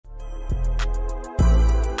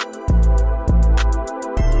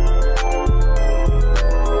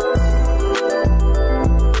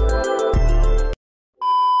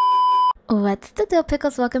dill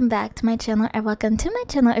pickles, welcome back to my channel, or welcome to my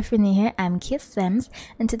channel if you're new here. I'm Kia Sims,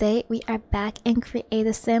 and today we are back in Create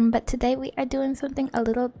a Sim, but today we are doing something a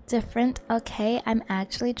little different. Okay, I'm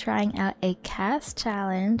actually trying out a cast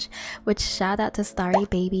challenge, which shout out to Starry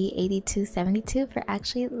Baby 8272 for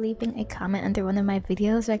actually leaving a comment under one of my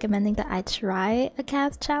videos recommending that I try a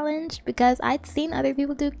cast challenge, because I'd seen other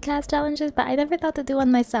people do cast challenges, but I never thought to do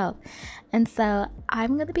one myself. And so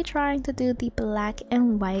I'm going to be trying to do the black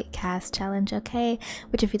and white cast challenge, okay?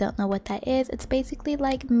 Which, if you don't know what that is, it's basically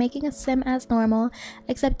like making a sim as normal,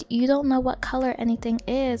 except you don't know what color anything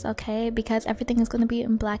is, okay? Because everything is going to be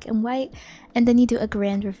in black and white, and then you do a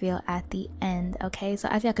grand reveal at the end, okay? So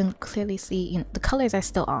as you can clearly see, you know, the colors are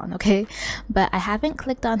still on, okay? But I haven't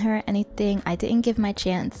clicked on her or anything. I didn't give my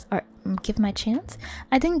chance, or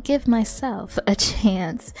I didn't give myself a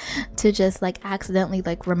chance to just like accidentally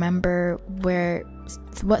like remember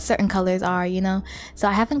what certain colors are, you know. So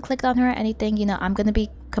I haven't clicked on her or anything, you know. I'm gonna be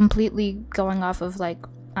completely going off of like,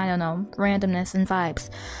 I don't know, randomness and vibes.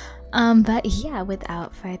 But yeah,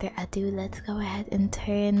 without further ado, let's go ahead and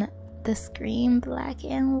turn the screen black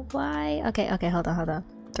and white. Okay, hold on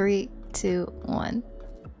 3, 2, 1.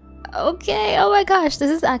 Okay, oh my gosh, this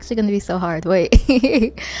is actually gonna be so hard. Wait.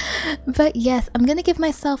 But yes, I'm gonna give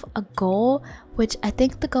myself a goal, which I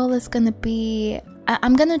think the goal is gonna be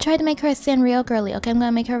I'm gonna try to make her a Sanrio girly. Okay, I'm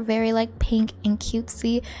gonna make her very like pink and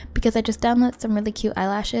cutesy because I just downloaded some really cute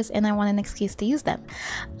eyelashes and I want an excuse to use them.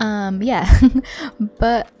 Yeah.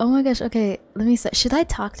 But oh my gosh, okay, let me see. Should I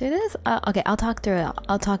talk through this? Okay, I'll talk through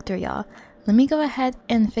y'all. Let me go ahead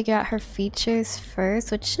and figure out her features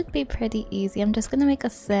first, which should be pretty easy. I'm just gonna make a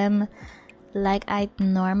sim like I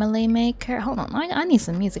normally make her. Hold on, I need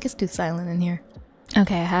some music. It's too silent in here.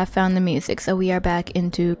 Okay, I have found the music, so we are back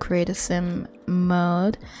into Create a Sim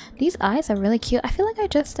mode. These eyes are really cute. I feel like I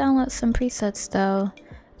just downloaded some presets though,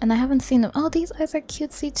 and I haven't seen them. Oh, these eyes are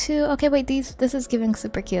cutesy too. Okay, wait, this is giving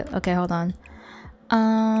super cute. Okay, hold on.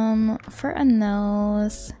 For a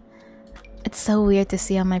nose. It's so weird to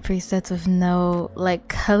see on my presets with no like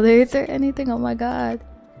colors or anything. Oh my god.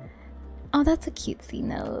 Oh, that's a cutesy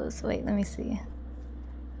nose. Wait, let me see.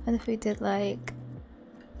 What if we did like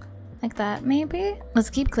that maybe? Let's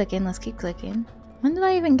keep clicking. When did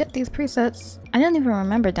I even get these presets? I don't even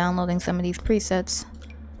remember downloading some of these presets.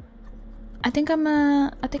 I think I'm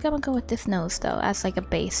gonna go with this nose though as like a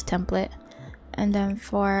base template. And then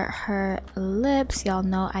for her lips, y'all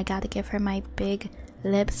know I gotta give her my big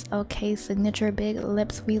lips. Okay, signature big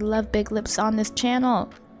lips. We love big lips on this channel.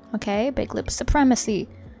 Okay, big lip supremacy.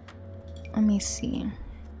 Let me see.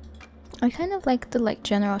 I kind of like the like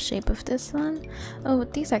general shape of this one. Oh,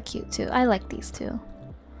 these are cute too. I like these too.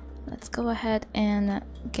 Let's go ahead and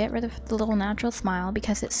get rid of the little natural smile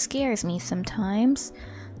because it scares me sometimes.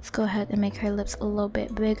 Let's go ahead and make her lips a little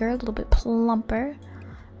bit bigger, a little bit plumper.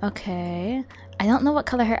 Okay, I don't know what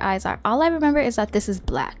color her eyes are. All I remember is that this is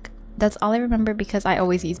black. That's all I remember because I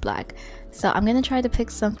always use black. So I'm gonna try to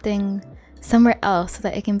pick something somewhere else so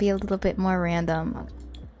that it can be a little bit more random.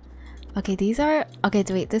 Okay, these are okay.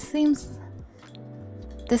 Wait, this is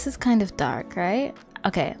kind of dark, right?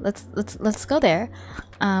 Okay, let's go there.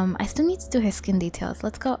 I still need to do her skin details.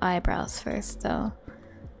 Let's go eyebrows first, though.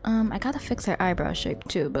 I gotta fix her eyebrow shape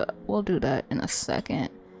too, but we'll do that in a second.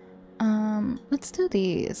 Let's do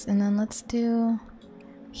these, and then let's do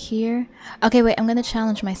here. Okay, wait, I'm gonna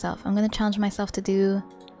challenge myself. To do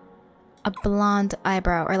a blonde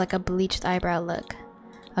eyebrow or like a bleached eyebrow look.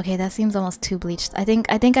 Okay, that seems almost too bleached. I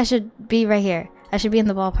think I should be right here. I should be in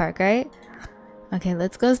the ballpark, right? Okay,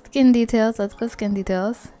 let's go skin details.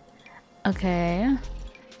 Okay.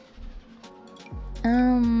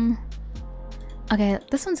 Okay,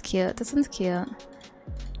 this one's cute.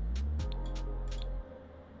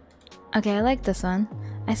 Okay, I like this one.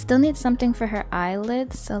 I still need something for her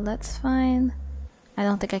eyelids, so let's find... I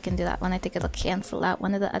don't think I can do that one. I think it'll cancel out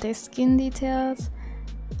one of the other skin details.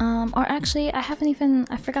 Or actually, I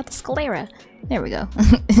forgot the sclera. There we go.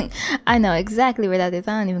 I know exactly where that is.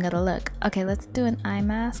 I don't even gotta look. Okay, let's do an eye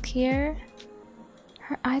mask here.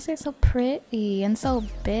 Her eyes are so pretty and so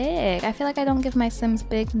big. I feel like I don't give my Sims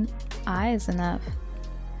big eyes enough.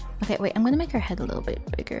 Okay, wait, I'm gonna make her head a little bit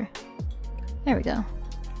bigger. There we go.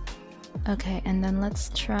 Okay, and then let's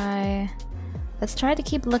try to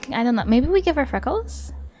keep looking. I don't know, maybe we give her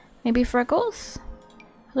freckles? Maybe freckles?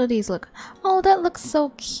 How do these look? Oh, that looks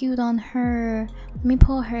so cute on her. Let me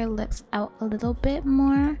pull her lips out a little bit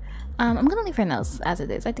more. I'm gonna leave her nose as it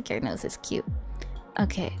is. I think her nose is cute.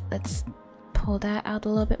 Okay, let's pull that out a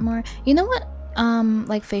little bit more. You know what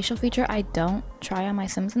like facial feature I don't try on my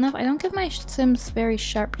Sims enough? I don't give my Sims very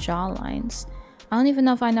sharp jaw lines. I don't even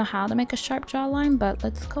know if I know how to make a sharp jawline, but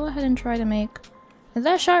let's go ahead and try to make Is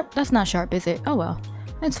that sharp? That's not sharp, is it? Oh well,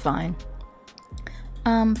 it's fine.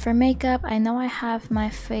 For makeup, I know I have my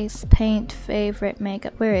face paint favorite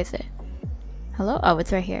makeup. Where is it? Hello? Oh,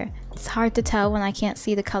 it's right here. It's hard to tell when I can't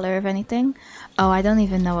see the color of anything. Oh, I don't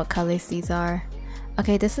even know what colors these are.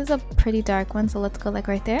 Okay, this is a pretty dark one, so let's go like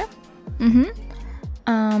right there.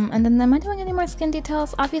 And then am I doing any more skin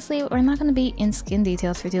details? Obviously, we're not gonna be in skin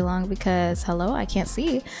details for too long because, hello, I can't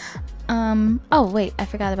see. Oh wait, I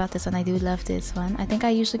forgot about this one. I do love this one. I think I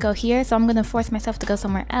usually go here, so I'm gonna force myself to go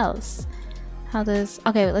somewhere else. How does...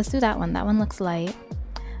 Okay, let's do that one. That one looks light.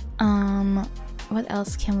 What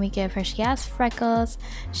else can we give her? She has freckles.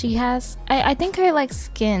 She has... I think her, like,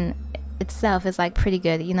 skin itself is, like, pretty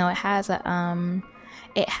good. You know, it has a,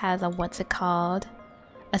 what's it called?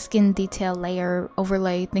 A skin detail layer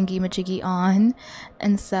overlay thingy-majiggy on.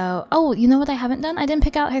 And so... Oh, you know what I haven't done? I didn't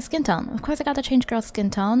pick out her skin tone. Of course, I got to change girl's skin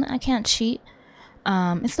tone. I can't cheat.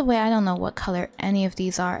 It's the way I don't know what color any of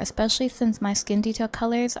these are, especially since my skin detail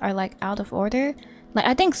colors are like out of order. Like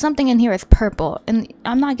I think something in here is purple and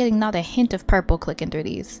I'm not getting not a hint of purple clicking through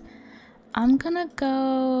these. I think I'm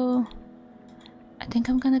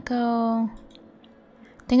gonna go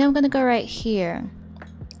right here.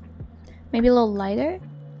 Maybe a little lighter.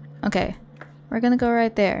 Okay, we're gonna go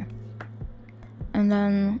right there. And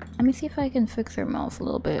then let me see if I can fix her mouth a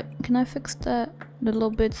little bit. Can I fix the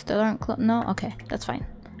little bits that aren't close? No? Okay, that's fine.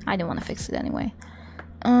 I didn't want to fix it anyway.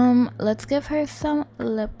 Let's give her some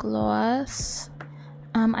lip gloss.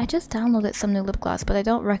 I just downloaded some new lip gloss, but I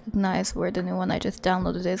don't recognize where the new one I just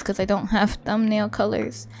downloaded is because I don't have thumbnail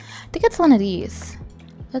colors. I think it's one of these.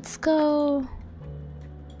 Let's go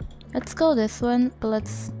this one, but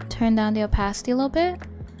let's turn down the opacity a little bit.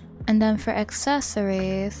 And then for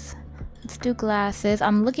accessories, let's do glasses.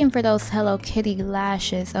 I'm looking for those Hello Kitty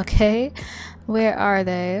lashes, okay? Where are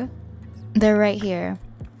they? They're right here.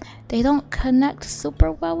 They don't connect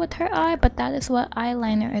super well with her eye, but that is what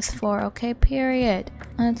eyeliner is for, okay? Period.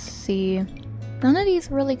 Let's see. None of these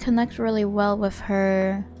really connect really well with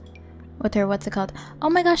her... what's it called? Oh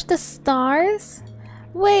my gosh, the stars?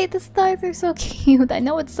 Wait, the stars are so cute. I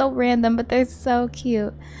know it's so random, but they're so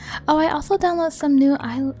cute. Oh, I also downloaded some new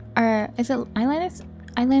is it eyeliners?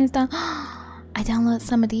 Eyeliners down. I downloaded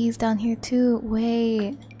some of these down here too.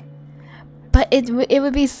 Wait, but it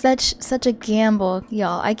would be such a gamble,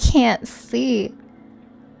 y'all. I can't see.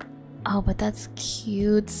 Oh, but that's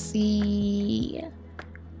cutesy.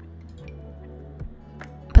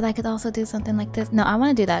 But I could also do something like this. No, I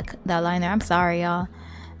want to do that liner. I'm sorry, y'all.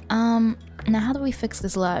 Now how do we fix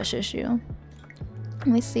this lash issue? Let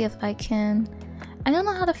me see if I can. I don't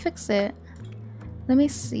know how to fix it. Let me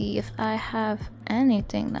see if I have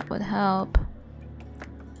anything that would help.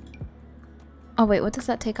 Oh wait, what does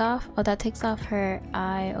that take off? Oh, that takes off her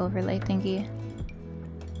eye overlay thingy.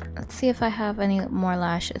 Let's see if I have any more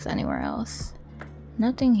lashes anywhere else.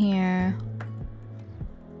 Nothing here.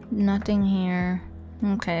 Nothing here.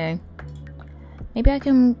 Okay. Maybe I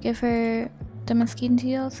can give her them in skin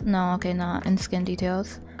details? No, okay, not in skin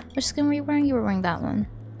details. Which skin were you wearing? You were wearing that one.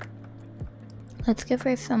 Let's give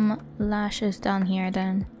her some lashes down here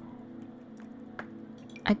then.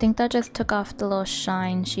 I think that just took off the little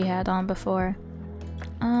shine she had on before.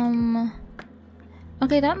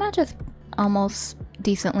 Okay, that matches almost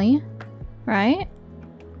decently, right?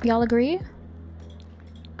 Y'all agree?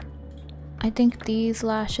 I think these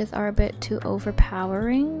lashes are a bit too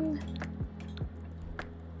overpowering.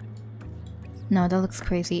 No, that looks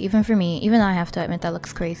crazy. Even for me, even I have to admit that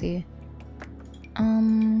looks crazy.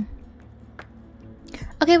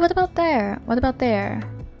 Okay, what about there? What about there?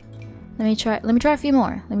 Let me try a few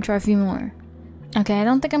more. Okay, I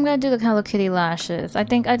don't think I'm gonna do the Hello Kitty lashes. I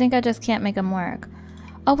think I just can't make them work.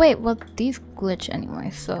 Oh wait, well these glitch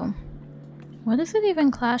anyway, so what is it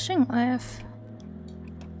even clashing with?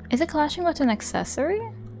 Is it clashing with an accessory?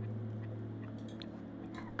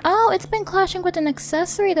 Oh, it's been clashing with an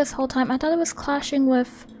accessory this whole time. I thought it was clashing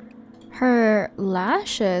with her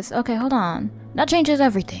lashes. Okay, hold on. That changes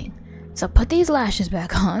everything. So put these lashes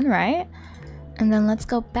back on, right? And then let's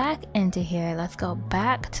go back into here. Let's go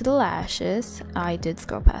back to the lashes. I did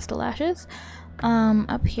scroll past the lashes.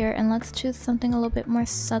 Up here, and let's choose something a little bit more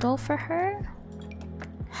subtle for her.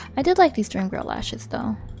 I did like these Dream Girl lashes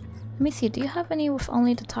though. Let me see, do you have any with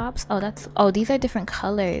only the tops? Oh, these are different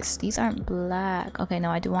colors. These aren't black. Okay, no,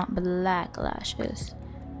 I do want black lashes.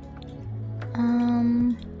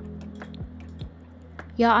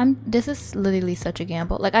 Yeah, this is literally such a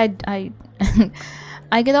gamble. Like I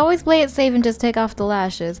I could always play it safe and just take off the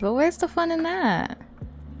lashes, but where's the fun in that?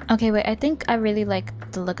 Okay, wait, I think I really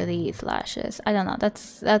like the look of these lashes. I don't know,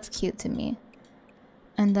 that's cute to me.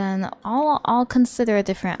 And then I'll consider a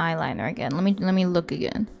different eyeliner again. Let me look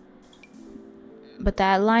again. But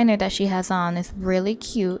that liner that she has on is really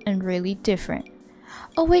cute and really different.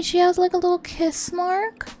 Oh wait, she has like a little kiss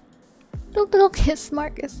mark. The little kiss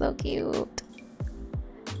mark is so cute.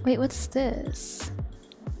 Wait, what's this?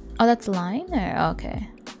 Oh, that's liner. Okay.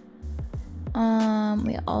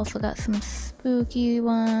 We also got some spooky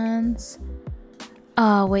ones.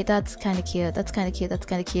 Oh wait, that's kind of cute. That's kind of cute. That's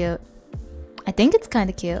kind of cute. I think it's kind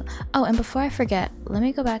of cute. Oh, and before I forget, let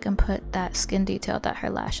me go back and put that skin detail that her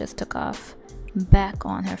lashes took off back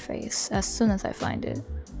on her face as soon as I find it.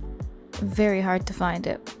 Very hard to find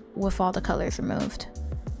it with all the colors removed.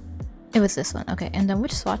 It was this one. Okay, and then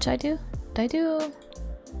which swatch I do? Did I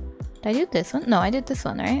do this one? No, I did this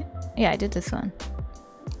one, right? Yeah, I did this one.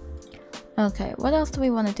 Okay, what else do we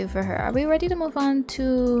want to do for her? Are we ready to move on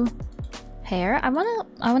to hair? I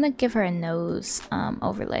wanna give her a nose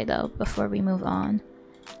overlay though before we move on.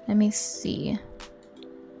 Let me see.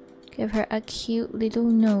 Give her a cute little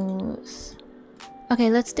nose. Okay,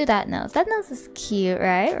 let's do that nose. That nose is cute,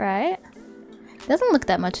 right? Right? Doesn't look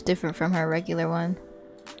that much different from her regular one.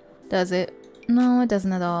 Does it? No, it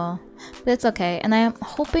doesn't at all. But it's okay. And I am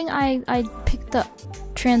hoping I picked the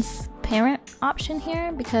transparent option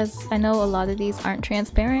here because I know a lot of these aren't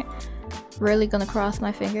transparent. Really gonna cross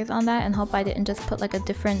my fingers on that and hope I didn't just put like a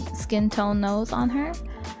different skin tone nose on her.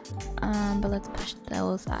 But let's push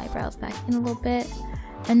those eyebrows back in a little bit.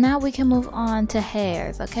 And now we can move on to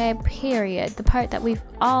hairs, okay? Period. The part that we've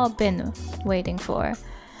all been waiting for.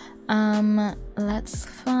 Let's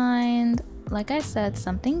find, like I said,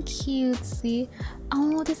 something cutesy.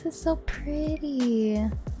 Oh, this is so pretty.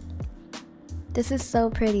 This is so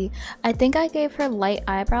pretty. I think I gave her light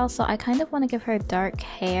eyebrows, so I kind of want to give her dark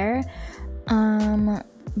hair.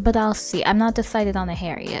 But I'll see. I'm not decided on the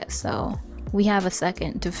hair yet, so we have a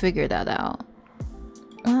second to figure that out.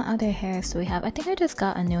 What other hairs do we have? I think I just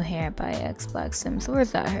got a new hair by X Black Sims.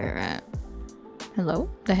 Where's that hair at?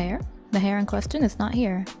 Hello? The hair? The hair in question is not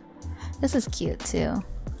here. This is cute too.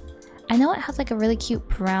 I know it has like a really cute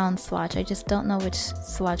brown swatch. I just don't know which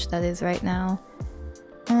swatch that is right now.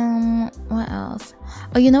 What else?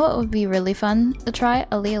 Oh, you know what would be really fun to try?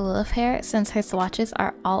 Aaliyah Lilith hair, since her swatches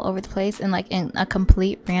are all over the place and like in a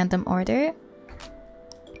complete random order.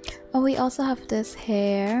 Oh, we also have this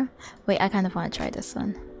hair. Wait, I kind of want to try this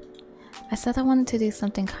one. I said I wanted to do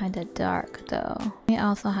something kind of dark though. We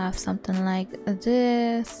also have something like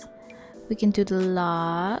this. We can do the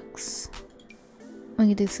locks. We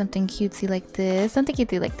can do something cutesy like this. Something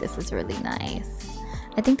cutesy like this is really nice.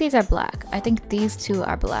 I think these are black. I think these two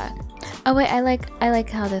are black. Oh wait, I like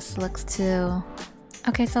how this looks too.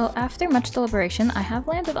 Okay, so after much deliberation, I have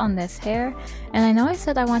landed on this hair, and I know I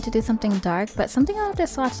said I want to do something dark, but something about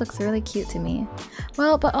this swatch looks really cute to me.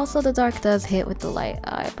 Well, but also the dark does hit with the light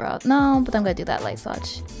eyebrow. No, but I'm gonna do that light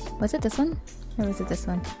swatch. Was it this one? Or was it this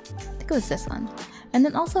one? I think it was this one. And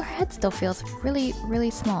then also her head still feels really,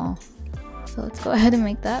 really small. So let's go ahead and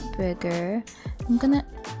make that bigger. I'm gonna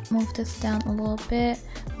move this down a little bit.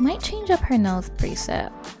 Might change up her nose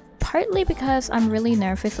preset. Partly because I'm really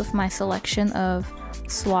nervous with my selection of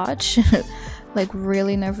swatch. Like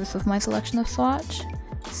really nervous with my selection of swatch.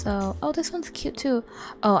 So, oh, this one's cute too.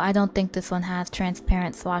 Oh, I don't think this one has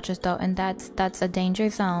transparent swatches though, and that's a danger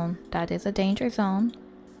zone. That is a danger zone.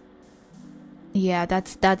 Yeah,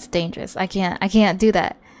 that's dangerous. I can't do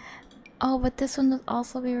that. Oh, but this one would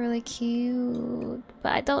also be really cute.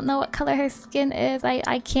 But I don't know what color her skin is.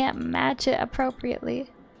 I can't match it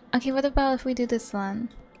appropriately. Okay, what about if we do this one?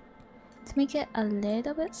 To make it a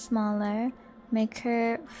little bit smaller, make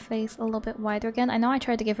her face a little bit wider again. I know I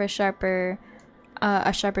tried to give her a sharper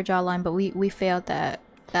jawline, but we failed that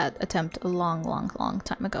attempt a long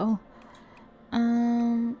time ago.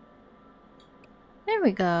 There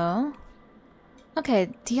we go. Okay,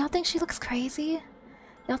 do y'all think she looks crazy?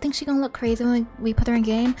 Y'all think she gonna look crazy when we put her in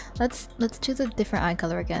game? Let's choose a different eye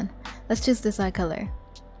color again. Let's choose this eye color.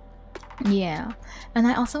 Yeah, and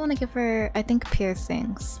I also want to give her, I think,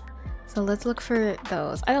 piercings. So let's look for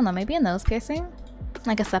those. I don't know, maybe a nose piercing?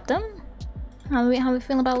 Like a septum? How we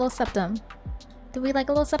feeling about a little septum? Do we like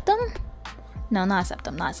a little septum? No, not a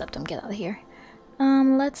septum, not a septum. Get out of here.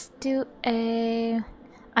 Let's do a...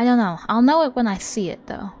 I don't know. I'll know it when I see it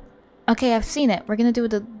though. Okay, I've seen it. We're gonna do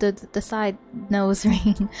the side nose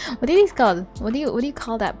ring. What are these called? What do you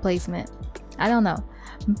call that placement? I don't know.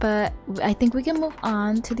 But I think we can move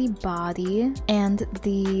on to the body and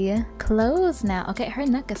the clothes now. Okay, her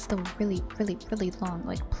neck is still really long.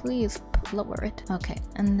 Like, please lower it. Okay,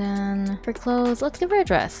 and then for clothes, let's give her a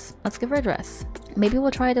dress. Let's give her a dress. Maybe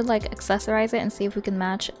we'll try to like accessorize it and see if we can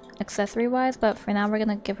match accessory wise, but for now we're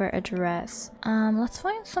gonna give her a dress. Let's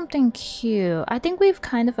find something cute. I think we've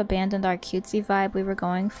kind of abandoned our cutesy vibe we were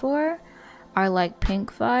going for, our like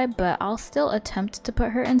pink vibe, but I'll still attempt to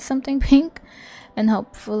put her in something pink and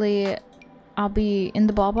hopefully I'll be in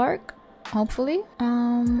the ballpark. Hopefully.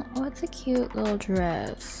 What's a cute little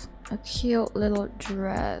dress? A cute little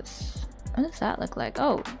dress. What does that look like?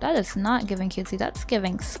 Oh, that is not giving cutesy, that's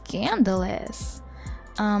giving scandalous.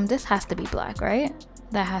 This has to be black, right?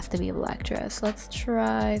 That has to be a black dress. Let's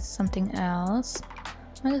try something else.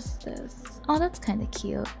 What is this? Oh, that's kind of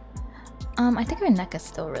cute. I think her neck is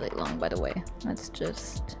still really long, by the way. Let's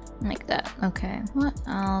just like that. Okay. What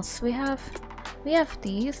else? We have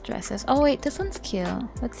these dresses. Oh wait, this one's cute.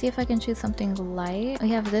 Let's see if I can choose something light. We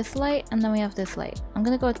have this light and then we have this light. I'm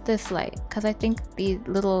gonna go with this light because I think the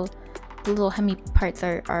little hemi parts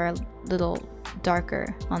are a little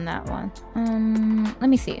darker on that one. Let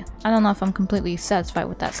me see. I don't know if I'm completely satisfied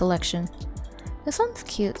with that selection. This one's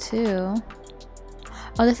cute too.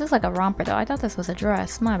 Oh, this is like a romper though. I thought this was a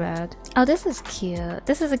dress. My bad. Oh, this is cute.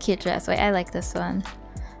 This is a cute dress. Wait, I like this one.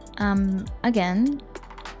 Again,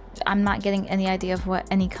 I'm not getting any idea of what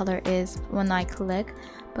any color is when I click,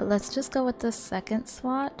 but let's just go with the second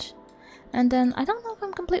swatch. And then I don't know if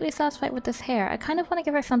I'm completely satisfied with this hair. I kind of want to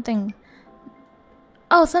give her something.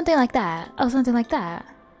 Oh, something like that. Oh, something like that.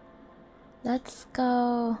 Let's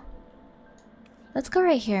go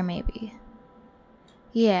right here maybe.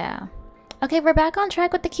 Yeah. Okay, we're back on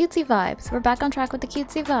track with the cutesy vibes. We're back on track with the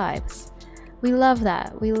cutesy vibes. We love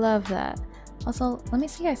that. We love that. Also, let me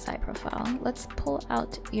see your side profile. Let's pull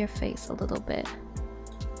out your face a little bit.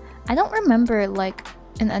 I don't remember, like,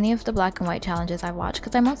 in any of the black and white challenges I watched,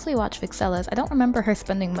 because I mostly watch Vixella's, I don't remember her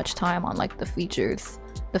spending much time on, like, the features,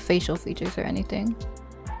 the facial features or anything.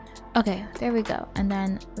 Okay, there we go. And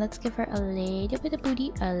then let's give her a little bit of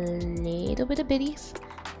booty, a little bit of bitties.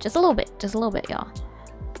 Just a little bit, y'all.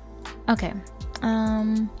 Okay,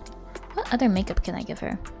 what other makeup can I give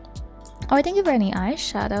her? Oh, I didn't give her any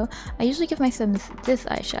eyeshadow. I usually give my Sims this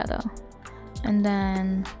eyeshadow. And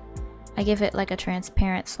then I give it like a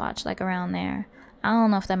transparent swatch, like around there. I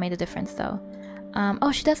don't know if that made a difference though.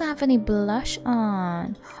 Oh, she doesn't have any blush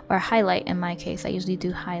on. Or highlight in my case. I usually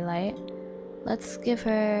do highlight. Let's give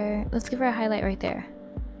her a highlight right there.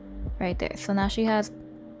 Right there. So now she has...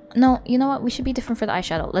 No, you know what? We should be different for the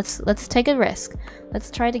eyeshadow. Let's take a risk.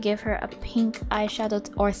 Let's try to give her a pink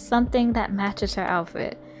eyeshadow or something that matches her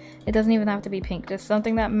outfit. It doesn't even have to be pink. Just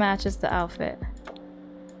something that matches the outfit.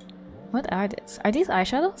 What are these? Are these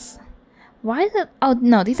eyeshadows? Why is it... Oh,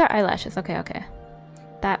 no. These are eyelashes. Okay, okay.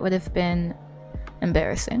 That would have been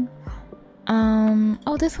embarrassing.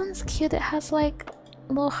 Oh, this one's cute. It has like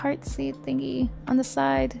a little heartsy thingy on the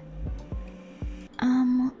side.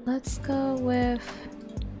 Let's go with...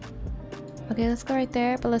 Okay, let's go right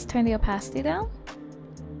there, but let's turn the opacity down.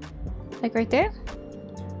 Like right there.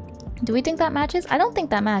 Do we think that matches? I don't think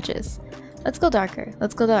that matches. Let's go darker.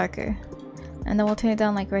 Let's go darker. And then we'll turn it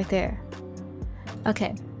down like right there.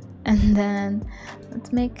 Okay. And then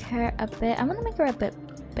let's make her a bit... I'm gonna make her a bit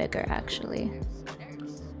bigger actually.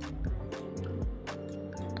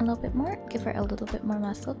 A little bit more. Give her a little bit more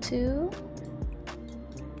muscle too.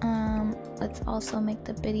 Let's also make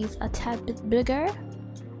the bitties a tad bit bigger.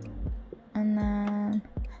 And then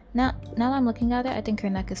now that I'm looking at it, I think her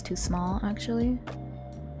neck is too small actually.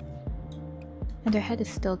 And her head is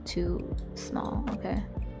still too small. Okay.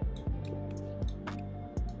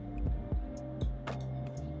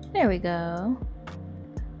 There we go.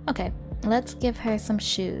 Okay, let's give her some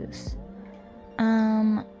shoes.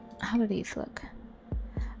 How do these look?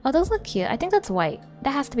 Oh, those look cute. I think that's white.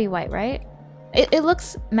 That has to be white, right? It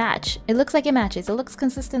looks match. It looks like it matches. It looks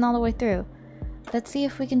consistent all the way through. Let's see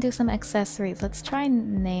if we can do some accessories. Let's try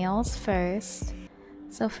nails first.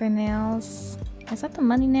 So for nails... Is that the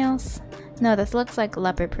money nails? No, this looks like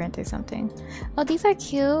leopard print or something. Oh, these are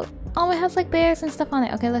cute. Oh, it has like bears and stuff on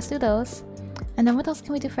it. Okay, let's do those. And then what else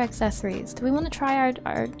can we do for accessories? Do we want to try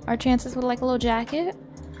our chances with like a little jacket?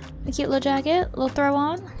 A cute little jacket? A little throw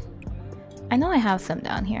on? I know I have some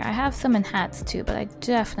down here. I have some in hats too, but I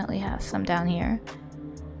definitely have some down here.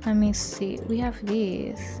 Let me see. We have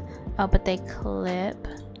these. Oh, but they clip.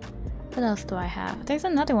 What else do I have? There's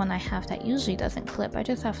another one I have that usually doesn't clip. I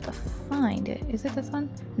just have to find it. Is it this one?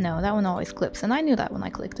 No, that one always clips, and I knew that when I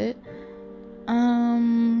clicked it.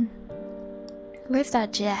 Where's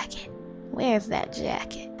that jacket? Where's that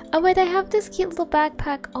jacket? Oh wait, I have this cute little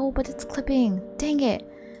backpack. Oh, but it's clipping. Dang it.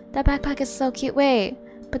 That backpack is so cute. Wait,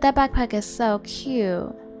 but that backpack is so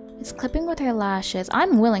cute. It's clipping with her lashes.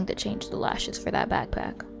 I'm willing to change the lashes for that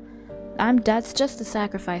backpack. That's just the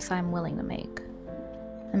sacrifice I'm willing to make.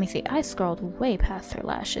 Let me see. I scrolled way past her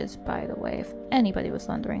lashes, by the way, if anybody was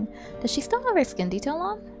wondering. Does she still have her skin detail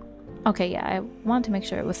on? Okay, yeah, I wanted to make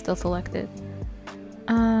sure it was still selected.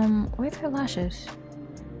 Where's her lashes?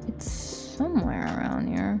 It's somewhere around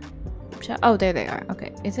here. Oh, there they are.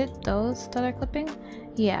 Okay, is it those that are clipping?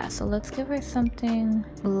 Yeah, so let's give her something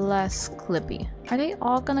less clippy. Are they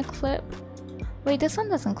all gonna clip? Wait, this one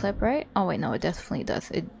doesn't clip, right? Oh wait, no, it definitely does.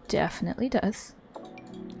 It definitely does.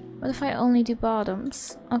 What if I only do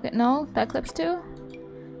bottoms? Okay, no, that clips too?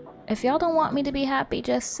 If y'all don't want me to be happy,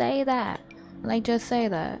 just say that. Like, just say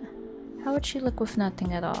that. How would she look with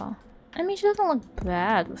nothing at all? I mean, she doesn't look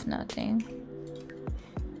bad with nothing.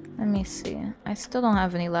 Let me see. I still don't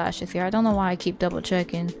have any lashes here. I don't know why I keep double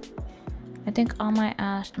checking. I think all my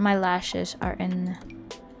lashes are in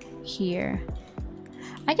here.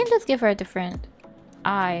 I can just give her a different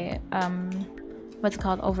eye, what's it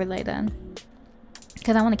called, overlay then.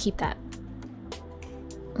 Because I want to keep that.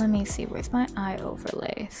 Let me see, where's my eye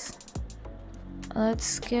overlays?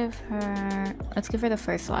 Let's give her the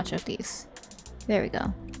first swatch of these. There we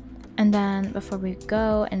go. And then before we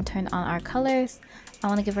go and turn on our colors, I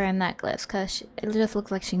want to give her a necklace because it just looks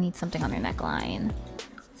like she needs something on her neckline.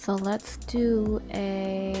 So let's do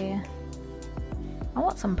I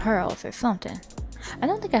want some pearls or something. I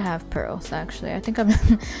don't think I have pearls actually. I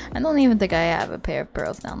don't even think I have a pair of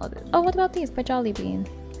pearls downloaded. Oh, what about these by Jolly Bean?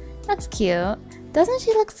 That's cute. Doesn't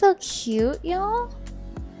she look so cute, y'all?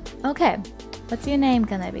 Okay, what's your name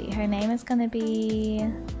gonna be? Her name is gonna be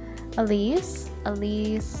Elise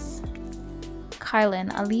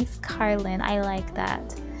Carlin. I like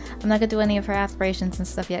that. I'm not gonna do any of her aspirations and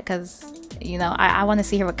stuff yet because, you know, I want to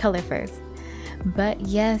see her with color first. But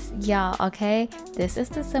yes, y'all, okay? This is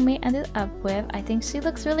the sim we ended up with. I think she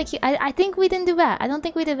looks really cute. I think we didn't do bad. I don't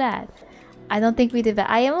think we did bad. I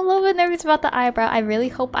am a little bit nervous about the eyebrow. I really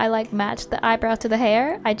hope I like match the eyebrow to the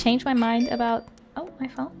hair. I changed my mind about... Oh, my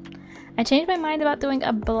phone. I changed my mind about doing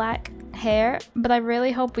a black hair, but I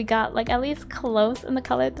really hope we got like at least close in the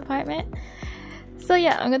color department. So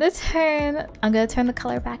yeah, I'm gonna turn the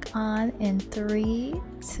color back on in 3,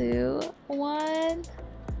 2, 1.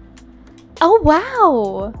 Oh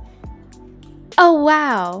wow! Oh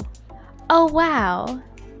wow! Oh wow!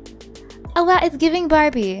 Oh wow, it's giving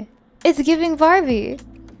Barbie. It's giving Barbie.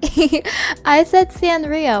 I said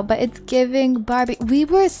Sanrio, but it's giving Barbie. We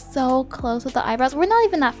were so close with the eyebrows. We're not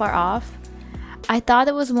even that far off. I thought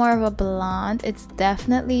it was more of a blonde. It's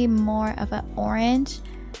definitely more of an orange.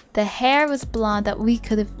 The hair was blonde that we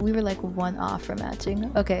were like 1 off from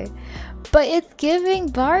matching. Okay. But it's giving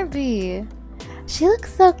Barbie. She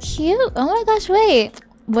looks so cute. Oh my gosh, wait.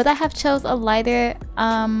 Would I have chose a lighter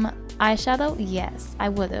eyeshadow? Yes, I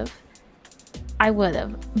would have.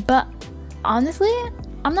 But honestly,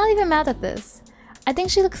 I'm not even mad at this. I think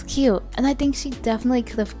she looks cute, and I think she definitely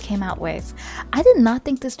could have came out worse. I did not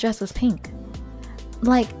think this dress was pink.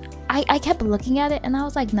 Like, I kept looking at it and I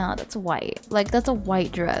was like, no, that's white. Like, that's a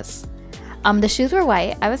white dress. The shoes were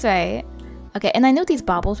white. I was right. Okay, and I knew these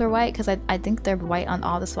baubles were white because I think they're white on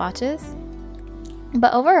all the swatches.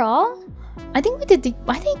 But overall, I think we did good.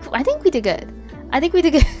 I think we did good.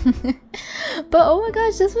 But oh my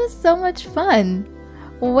gosh, this was so much fun.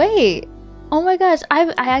 Wait. Oh my gosh,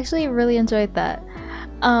 I actually really enjoyed that.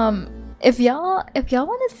 If y'all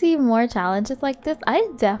want to see more challenges like this,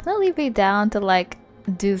 I'd definitely be down to like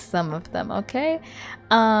do some of them, okay?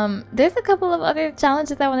 There's a couple of other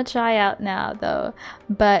challenges I want to try out now though,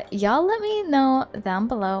 but y'all let me know down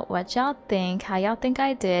below what y'all think, how y'all think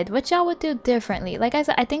I did, what y'all would do differently. Like I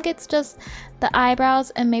said, I think it's just the eyebrows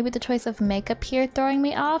and maybe the choice of makeup here throwing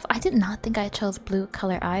me off. I did not think I chose blue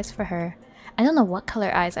color eyes for her. I don't know what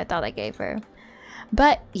color eyes I thought I gave her.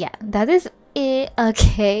 But yeah, that is it.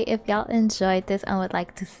 Okay, if y'all enjoyed this and would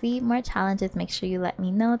like to see more challenges, make sure you let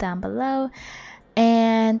me know down below.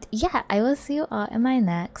 And yeah, I will see you all in my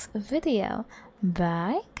next video.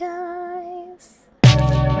 Bye guys.